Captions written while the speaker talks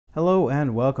Hello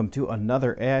and welcome to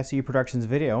another AIC Productions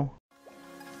video.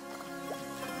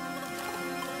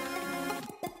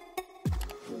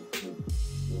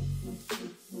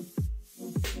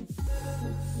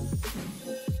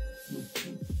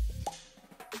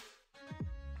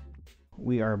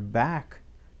 We are back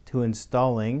to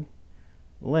installing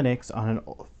Linux on a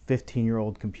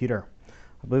 15-year-old computer.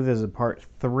 I believe this is part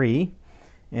 3,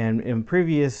 and in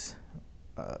previous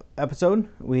episode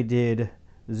we did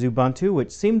Xubuntu,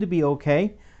 which seemed to be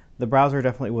okay. The browser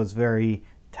definitely was very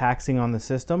taxing on the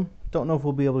system. Don't know if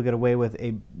we'll be able to get away with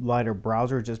a lighter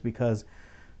browser just because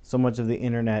so much of the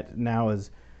internet now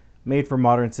is made for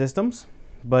modern systems,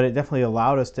 but it definitely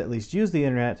allowed us to at least use the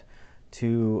internet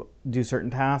to do certain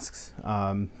tasks,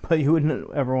 but you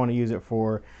wouldn't ever want to use it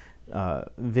for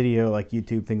video like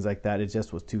YouTube, things like that. It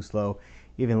just was too slow,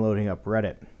 even loading up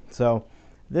Reddit. So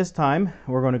this time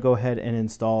we're going to go ahead and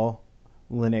install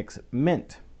Linux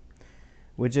Mint,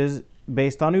 which is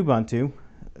based on Ubuntu.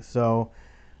 So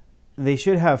they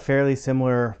should have fairly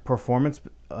similar performance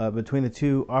between the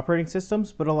two operating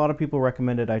systems, but a lot of people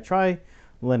recommended I try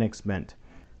Linux Mint.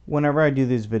 Whenever I do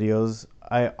these videos,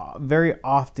 I very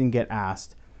often get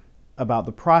asked about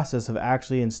the process of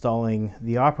actually installing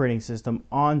the operating system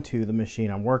onto the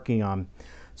machine I'm working on.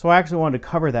 So I actually wanted to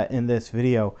cover that in this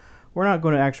video. We're not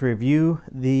going to actually review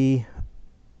the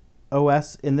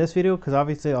OS in this video because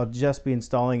obviously I'll just be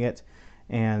installing it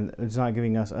and it's not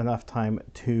giving us enough time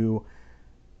to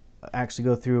actually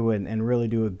go through and really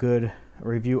do a good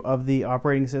review of the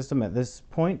operating system at this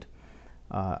point.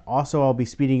 Also, I'll be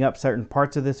speeding up certain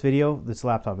parts of this video. This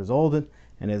laptop is old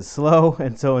and is slow,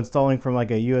 and so installing from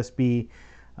like a USB,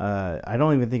 I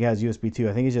don't even think it has USB 2.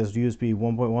 I think it's just USB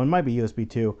 1.1, might be USB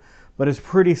 2, but it's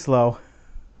pretty slow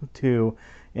to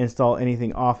install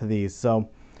anything off of these. So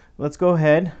let's go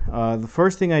ahead. The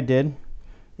first thing I did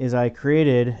is I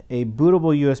created a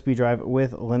bootable USB drive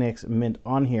with Linux Mint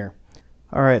on here.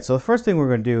 All right, so the first thing we're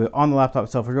going to do on the laptop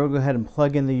itself, we're going to go ahead and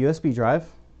plug in the USB drive.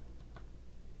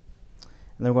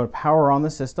 And then we're going to power on the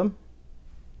system.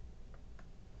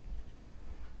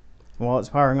 And while it's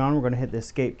powering on, we're going to hit the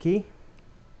escape key.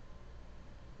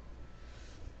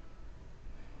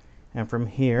 And from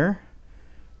here,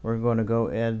 we're going to go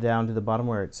down to the bottom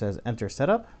where it says Enter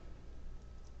Setup.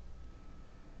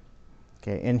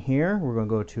 Okay, in here, we're going to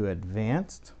go to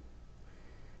Advanced,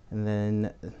 and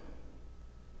then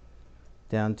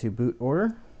down to Boot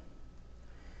Order.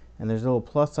 And there's a little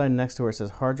plus sign next to where it says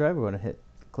Hard Drive. We're going to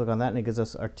click on that, and it gives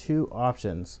us our two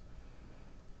options.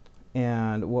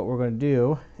 And what we're going to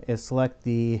do is select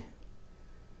the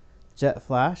Jet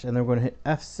Flash, and then we're going to hit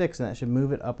F6, and that should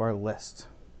move it up our list.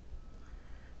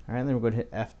 All right, and then we're going to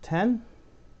hit F10.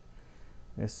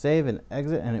 We're going to save and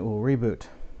exit, and it will reboot.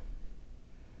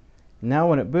 Now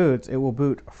when it boots, it will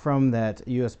boot from that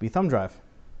USB thumb drive.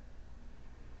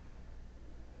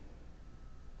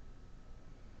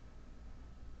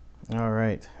 All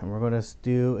right, and we're going to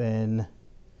do an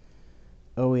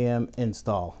OEM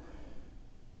install.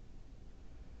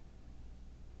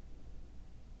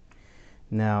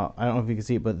 Now, I don't know if you can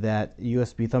see it, but that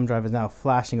USB thumb drive is now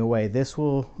flashing away. This is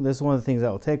one of the things that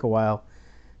will take a while,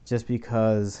 just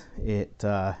because it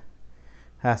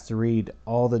has to read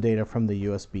all the data from the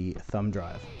USB thumb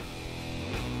drive.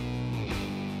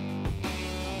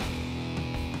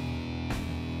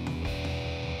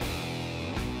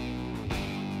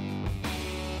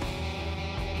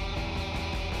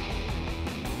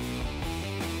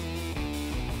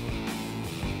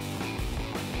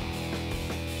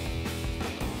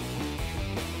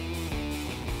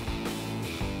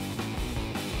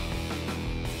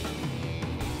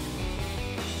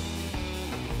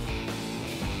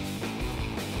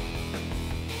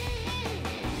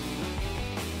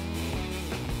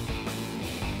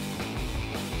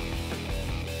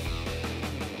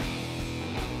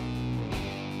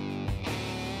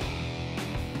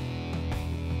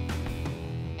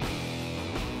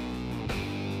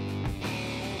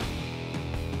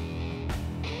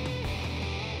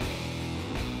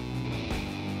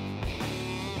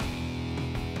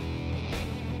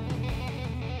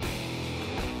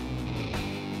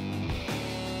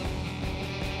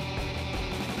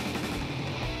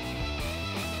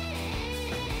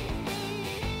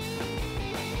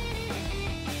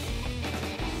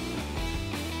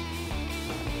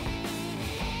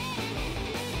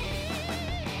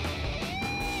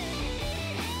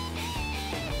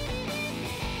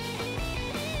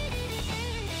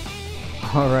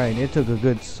 All right, it took a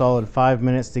good solid 5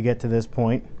 minutes to get to this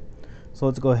point. So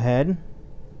let's go ahead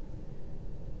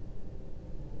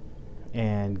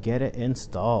and get it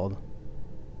installed.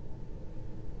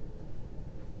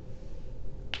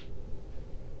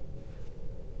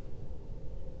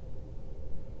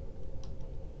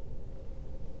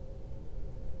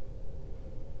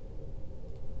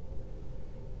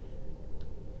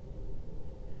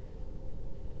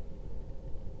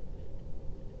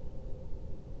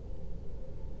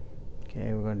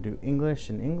 Okay, we're going to do English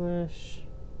and English.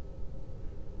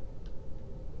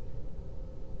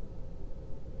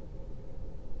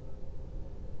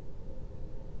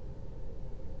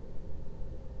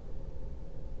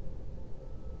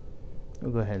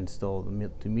 We'll go ahead and install the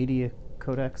multimedia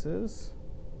codexes.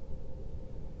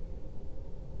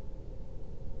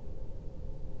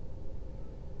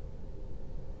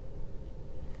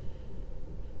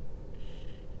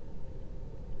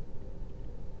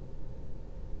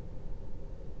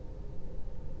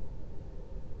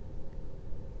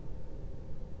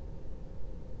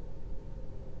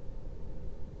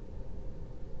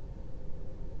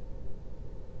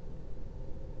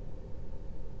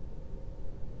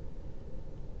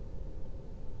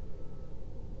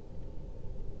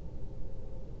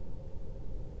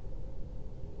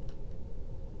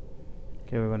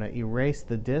 Okay, we're going to erase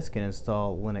the disk and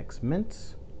install Linux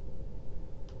Mint.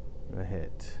 Go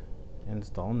hit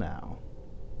install now.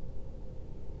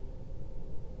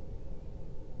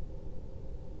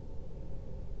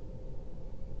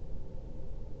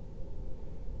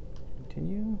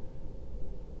 Continue.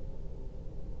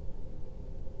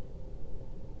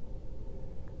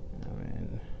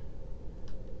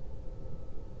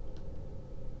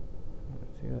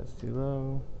 See, that's too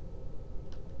low.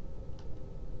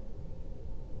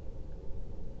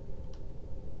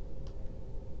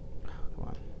 Come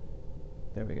on.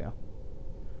 There we go.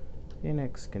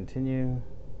 Phoenix, continue.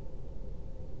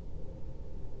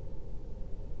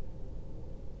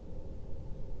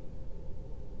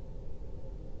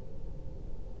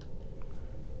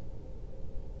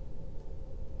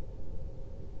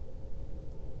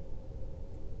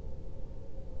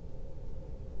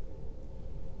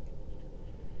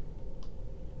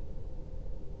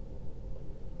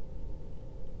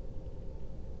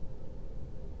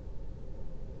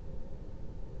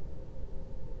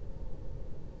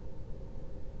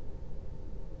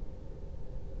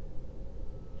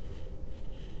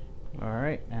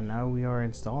 Alright, and now we are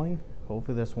installing.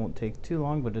 Hopefully this won't take too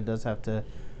long, but it does have to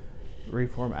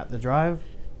reformat the drive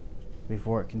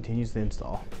before it continues to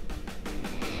install.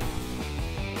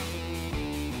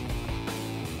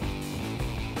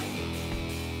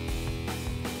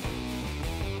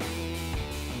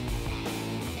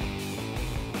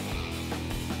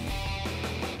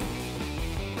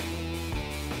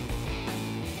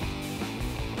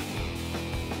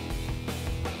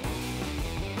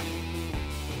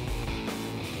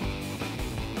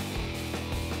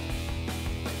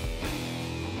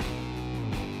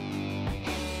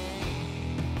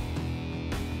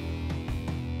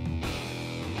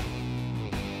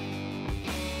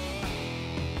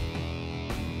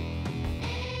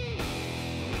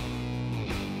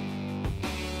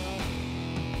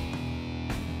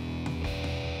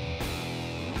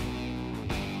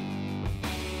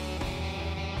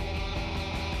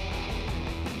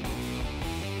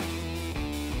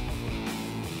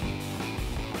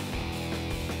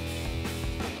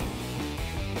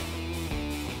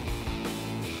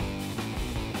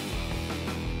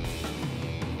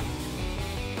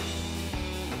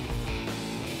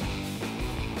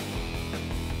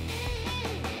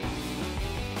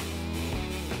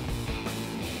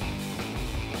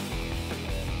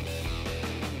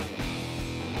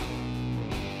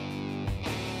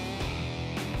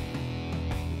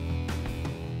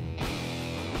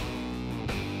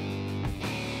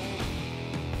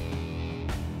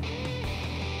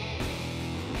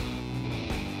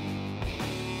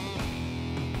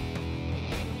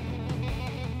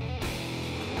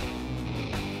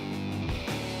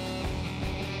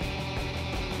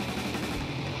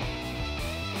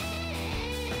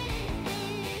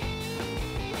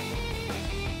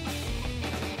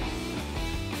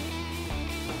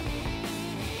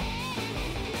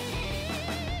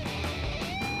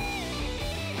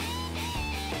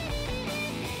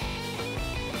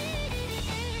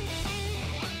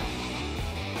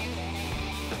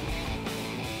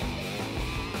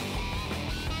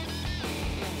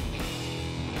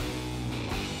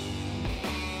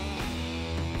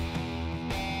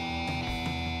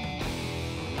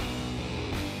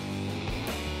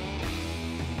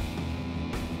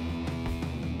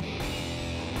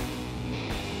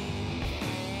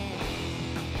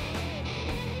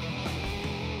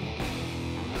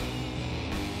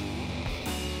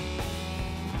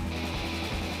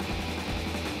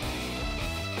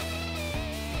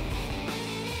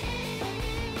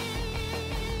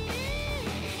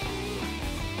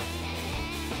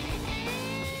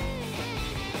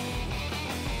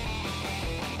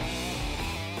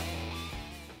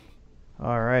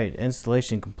 Alright,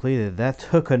 installation completed. That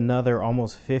took another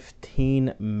almost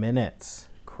 15 minutes.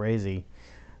 Crazy.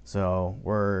 So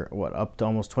we're up to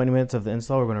almost 20 minutes of the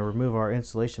install. We're going to remove our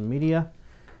installation media,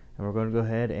 and we're going to go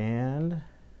ahead and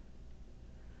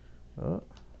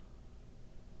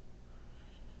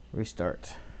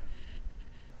restart.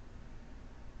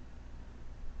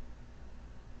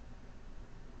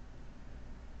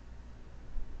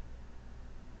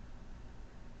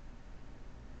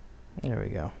 There we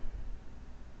go.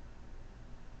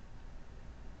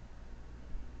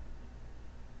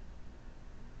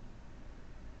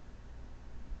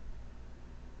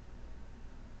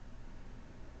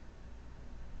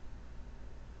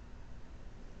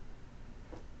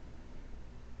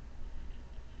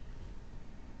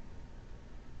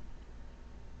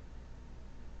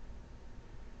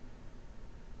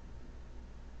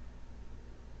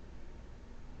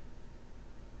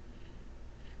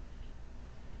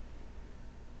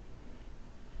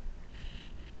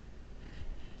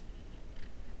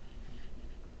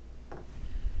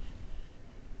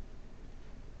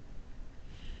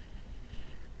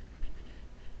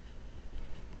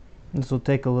 This will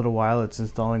take a little while. It's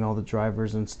installing all the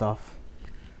drivers and stuff.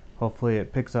 Hopefully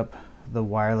it picks up the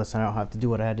wireless and I don't have to do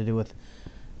what I had to do with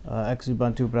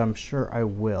Xubuntu, but I'm sure I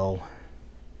will.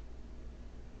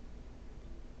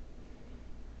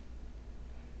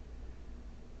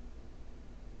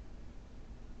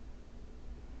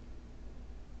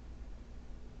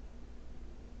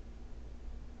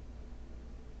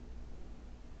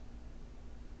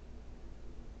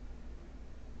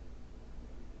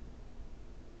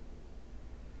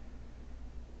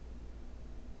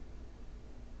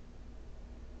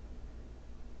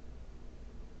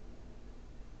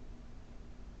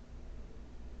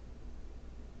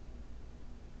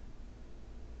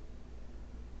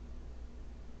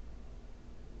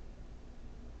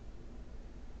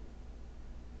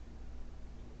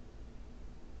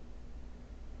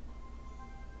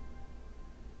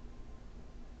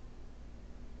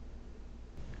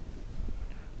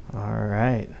 All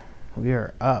right, we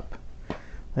are up.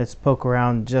 Let's poke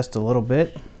around just a little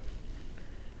bit.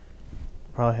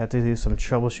 Probably have to do some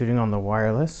troubleshooting on the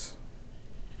wireless.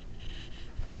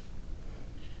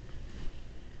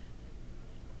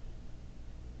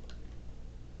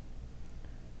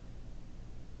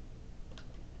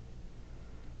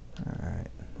 All right,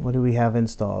 what do we have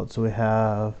installed? So we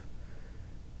have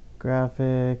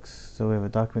graphics, so we have a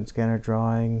document scanner,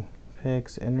 drawing,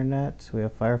 pics, internet, we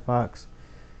have Firefox,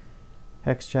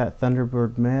 HexChat,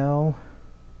 Thunderbird Mail.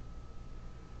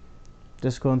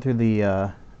 Just going through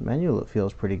the menu, it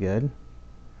feels pretty good.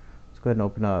 Let's go ahead and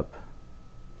open up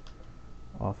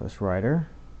Office Writer.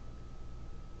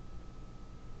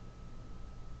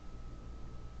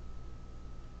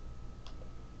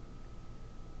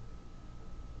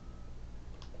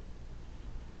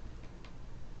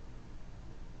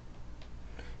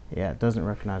 Yeah, it doesn't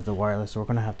recognize the wireless, so we're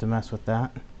going to have to mess with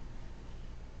that.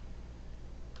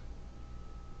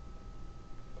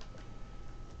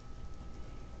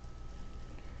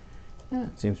 Yeah,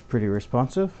 it seems pretty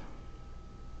responsive.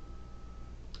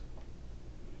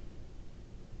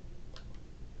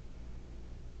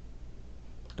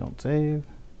 Don't save.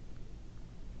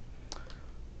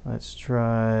 Let's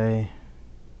try.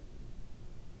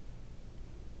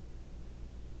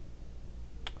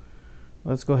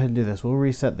 Let's go ahead and do this. We'll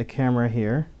reset the camera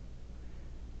here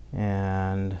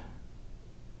and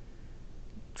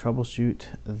troubleshoot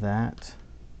that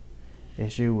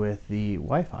issue with the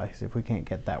Wi-Fi, see if we can't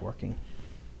get that working.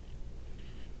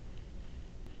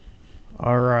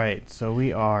 Alright, so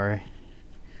we are in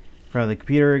front of the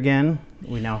computer again.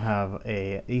 We now have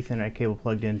a Ethernet cable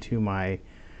plugged into my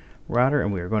router,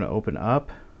 and we are going to open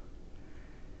up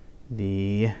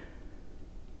the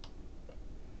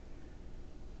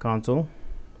console.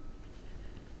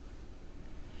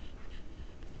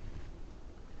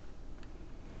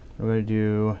 We're going to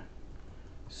do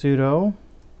sudo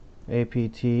apt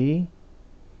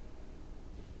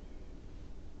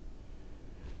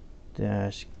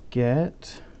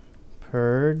 -get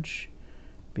purge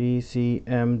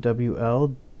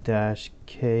bcmwl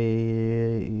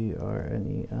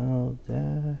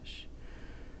 -kernel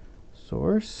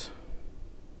source.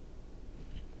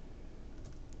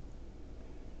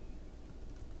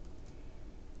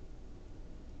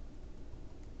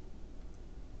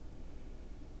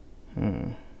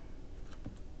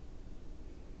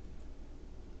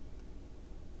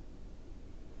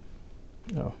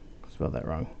 Oh, spelled that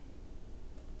wrong.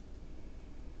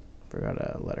 Forgot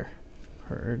a letter.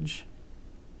 Purge.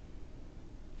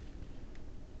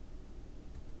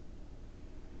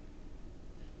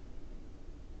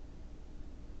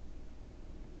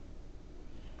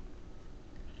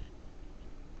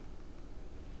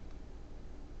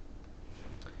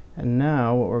 And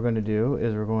now what we're going to do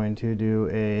is we're going to do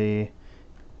a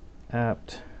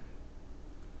apt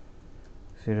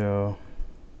sudo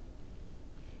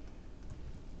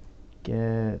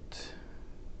get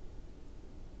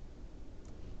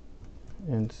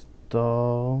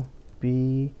install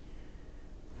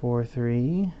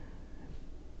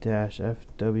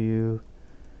b43-fw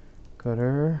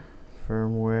cutter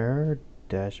firmware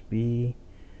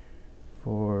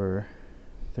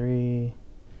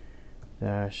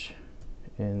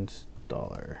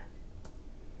 -b43-installer.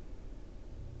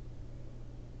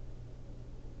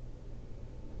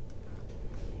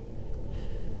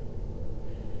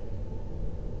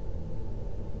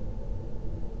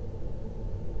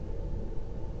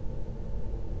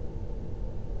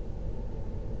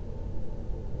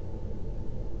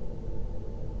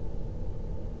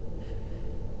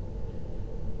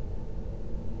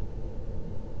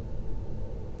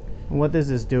 What this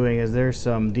is doing is there's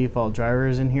some default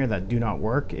drivers in here that do not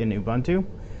work in Ubuntu,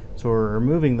 so we're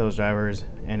removing those drivers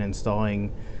and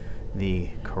installing the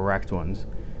correct ones.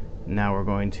 Now we're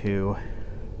going to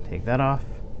take that off,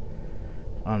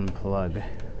 unplug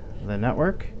the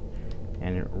network,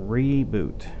 and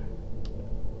reboot.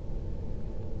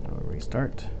 I'll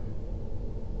restart.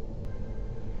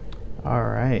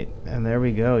 Alright, and there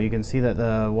we go. You can see that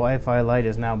the Wi-Fi light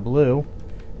is now blue.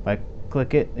 If I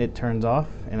click it, it turns off,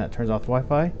 and that turns off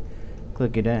Wi-Fi.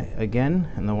 Click it again,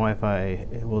 and the Wi-Fi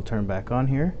will turn back on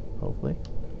here, hopefully.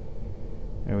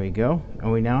 There we go.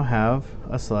 And we now have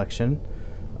a selection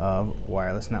of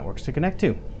wireless networks to connect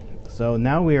to. So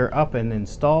now we are up and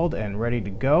installed and ready to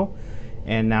go,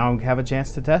 and now we have a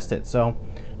chance to test it. So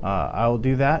I'll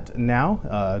do that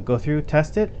now, go through,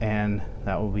 test it, and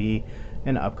that will be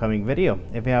an upcoming video.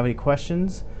 If you have any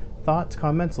questions, thoughts,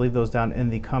 comments, leave those down in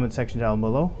the comment section down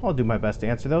below. I'll do my best to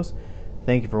answer those.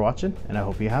 Thank you for watching, and I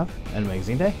hope you have an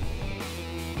amazing day.